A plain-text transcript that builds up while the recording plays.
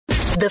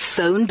The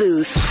phone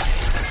booth.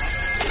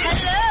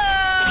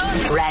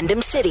 Hello.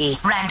 Random city,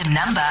 random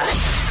number.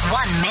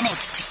 1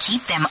 minute to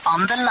keep them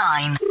on the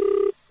line.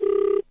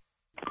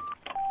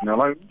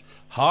 Hello.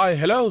 Hi,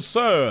 hello,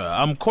 sir.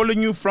 I'm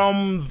calling you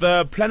from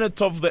the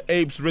Planet of the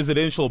Apes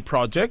residential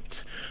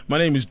project. My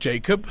name is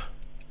Jacob.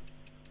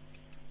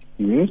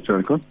 Yes,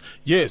 Jacob.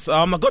 Yes,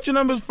 I got your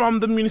numbers from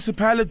the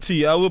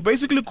municipality. We're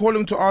basically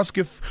calling to ask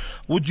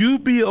would you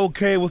be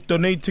okay with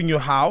donating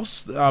your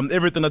house,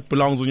 everything that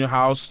belongs in your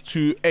house,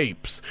 to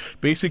apes.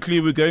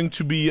 Basically, we're going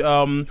to be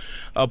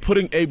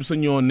putting apes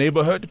in your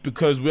neighborhood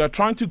because we are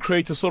trying to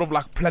create a sort of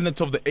like Planet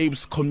of the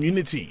Apes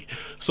community.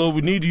 So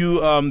we need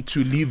you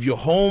to leave your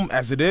home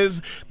as it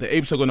is. The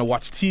apes are going to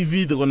watch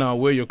TV, they're going to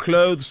wear your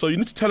clothes. So you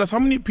need to tell us how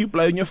many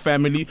people are in your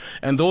family,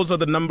 and those are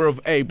the number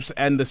of apes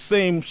and the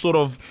same sort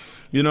of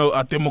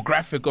a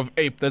demographic of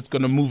ape that's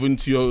going to move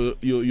into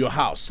your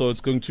house. So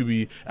it's going to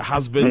be a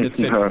husband,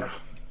 etc.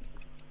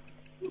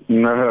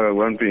 No, I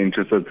won't be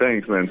interested.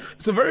 Thanks, man.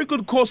 It's a very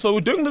good cause. So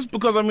we're doing this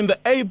because, the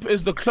ape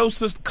is the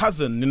closest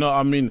cousin.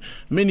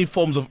 Many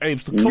forms of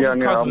apes, the closest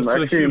cousins to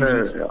the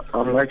humans.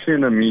 I'm actually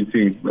in a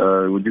meeting.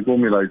 Would you call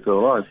me later?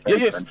 All right.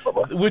 Yes.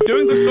 We're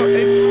doing this so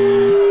apes...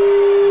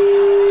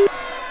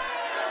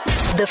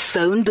 The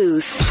phone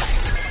booth.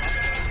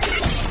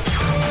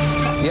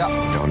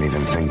 Don't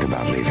even think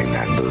about leaving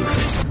that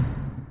booth.